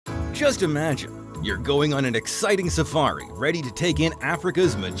Just imagine, you're going on an exciting safari, ready to take in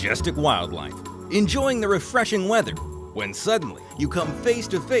Africa's majestic wildlife, enjoying the refreshing weather, when suddenly you come face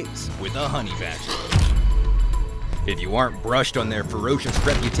to face with a honey badger. If you aren't brushed on their ferocious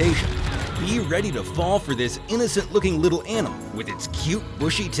reputation, be ready to fall for this innocent-looking little animal with its cute,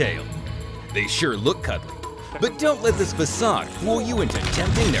 bushy tail. They sure look cuddly, but don't let this facade fool you into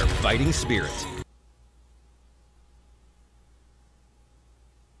tempting their fighting spirit.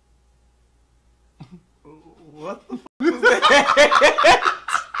 What the f*** is that?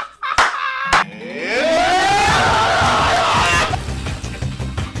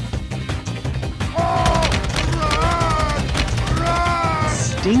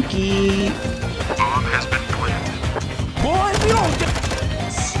 Stinky. Bomb has been planted. Boy, if you don't get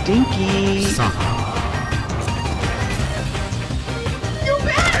Stinky. You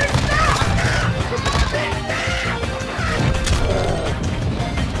better stop!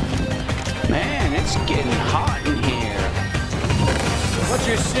 Man, it's getting hot in here. What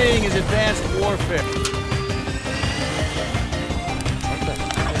you're seeing is advanced warfare.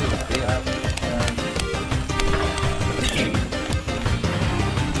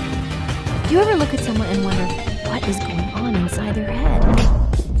 Do you ever look at someone and wonder what is going on inside their head?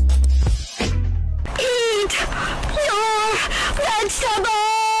 Eat your vegetables!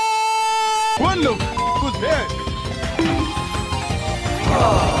 What the f*** was that?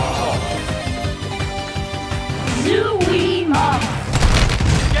 Zooey mama!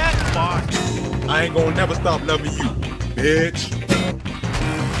 Get box! I ain't gonna never stop loving you, bitch.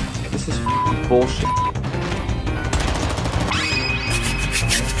 This is bullshit.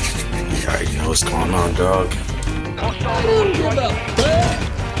 You already know what's going on, dog.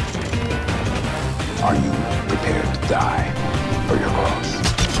 Are you prepared to die for your cause?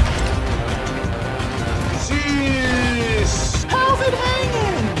 Jeez! How's it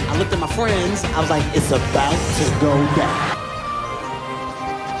hanging? I looked at my friends. I was like, it's about to go down.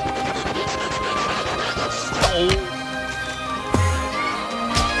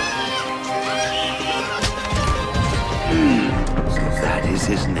 So that is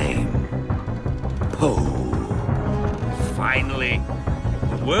his name. Finally,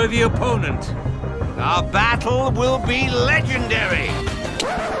 a worthy opponent. Our battle will be legendary.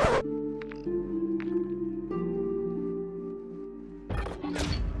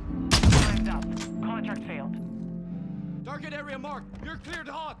 Time's up. Contract failed. Target area marked. You're cleared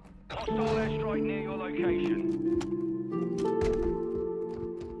hot. Hostile airstrike near your location.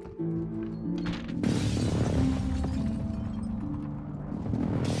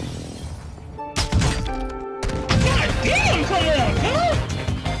 Damn, come on, huh?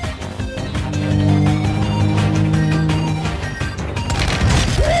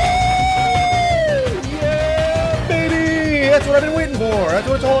 Yeah, baby! That's what I've been waiting for. That's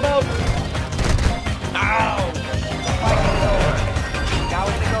what it's all about. Ow! Now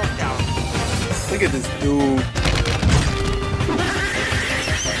it's the ghost town. Look at this dude.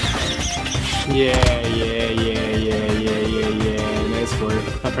 Yeah. Nice work.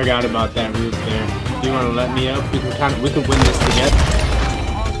 I forgot about that roof there. Do you want to let me up? We can win this together.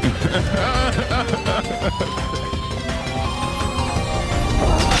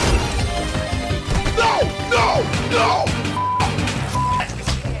 No!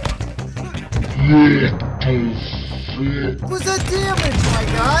 What's that damage, my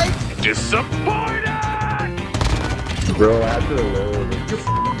guy? Disappointed! Bro, after the load. You're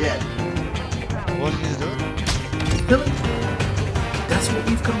dead. What he's doing? Really? That's what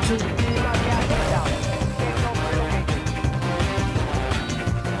we've come to.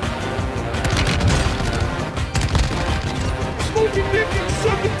 Smoking dick and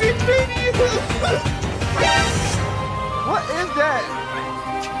sucking dick, baby! What is that?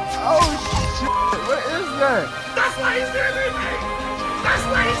 Oh, shit. What is that? That's why he's really me! That's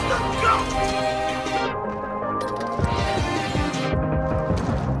why he's the GOAT!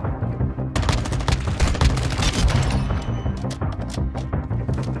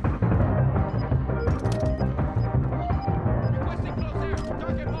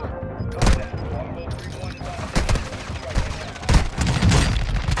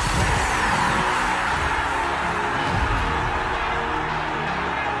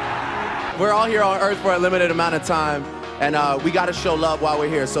 We're all here on Earth for a limited amount of time, and we gotta show love while we're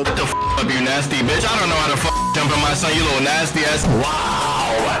here. So What the f up, you nasty bitch? I don't know how to f jump on my son, you little nasty ass.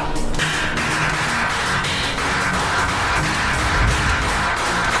 Wow!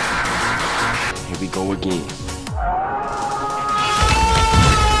 Here we go again.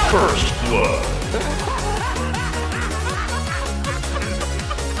 First blood.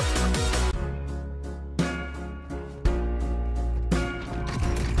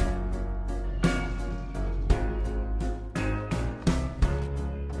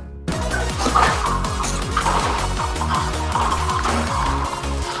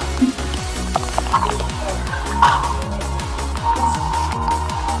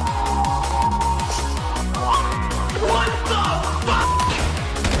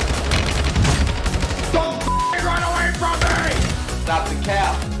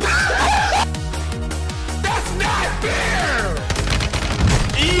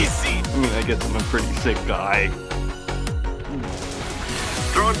 Easy! I mean, I guess I'm a pretty sick guy.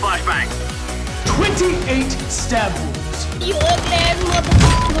 Throwing flashbang. 28 stab wounds. You ugly ass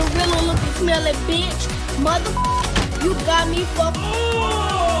motherfucker, gorilla looking smelly bitch. Motherfucker, you got me fucked.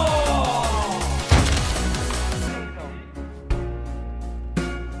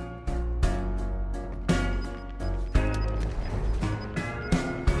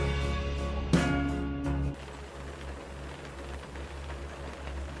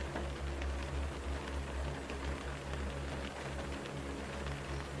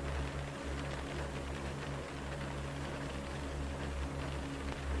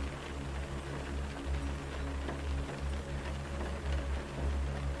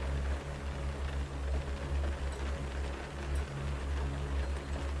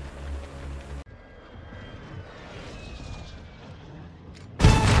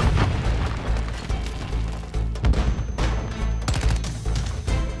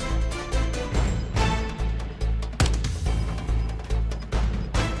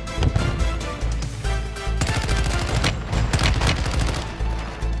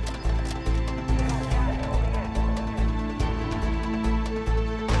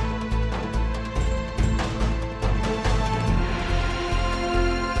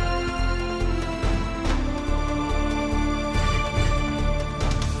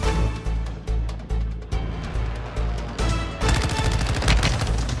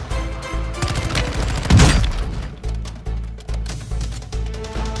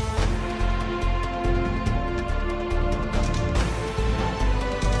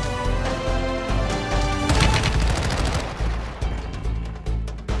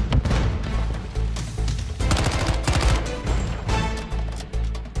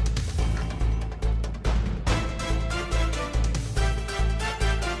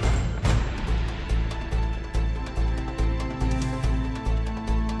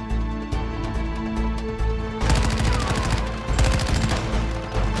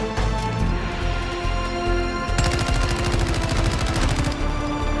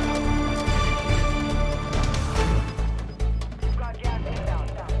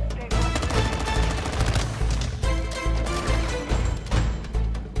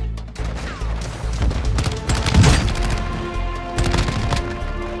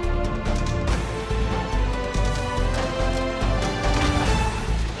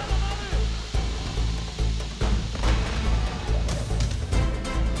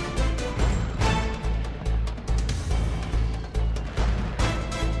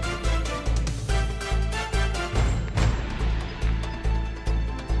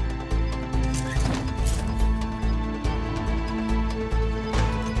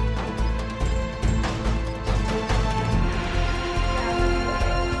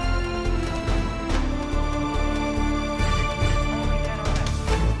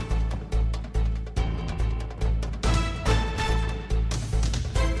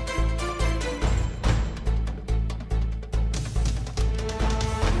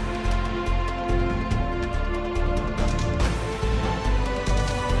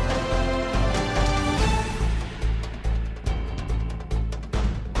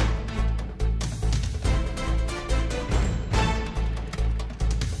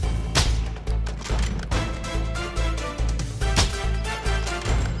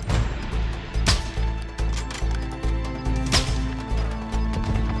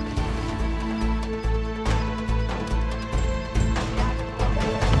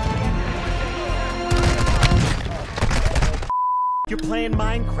 You're playing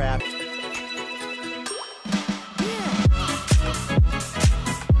Minecraft.